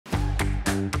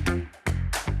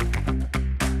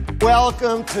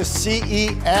Welcome to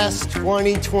CES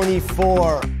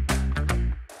 2024.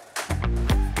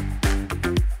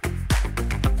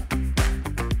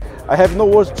 I have no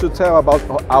words to tell about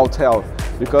AUTEL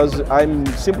because I'm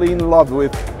simply in love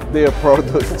with their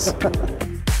products.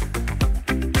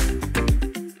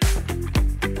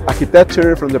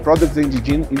 Architecture from the product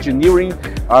engineering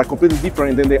are completely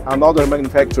different than the another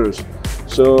manufacturers.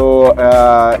 So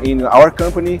in our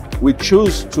company, we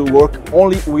choose to work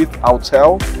only with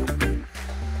AUTEL.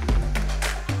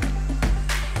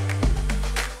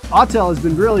 AUTEL has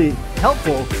been really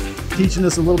helpful, teaching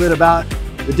us a little bit about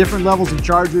the different levels of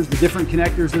chargers, the different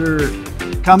connectors that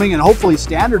are coming and hopefully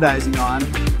standardizing on.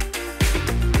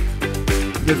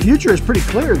 The future is pretty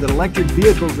clear that electric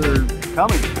vehicles are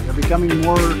coming. They're becoming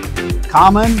more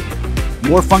common,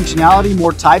 more functionality,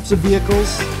 more types of vehicles.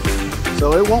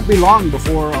 So it won't be long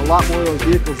before a lot more of those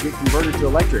vehicles get converted to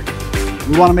electric.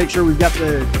 We want to make sure we've got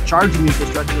the charging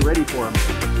infrastructure ready for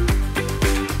them.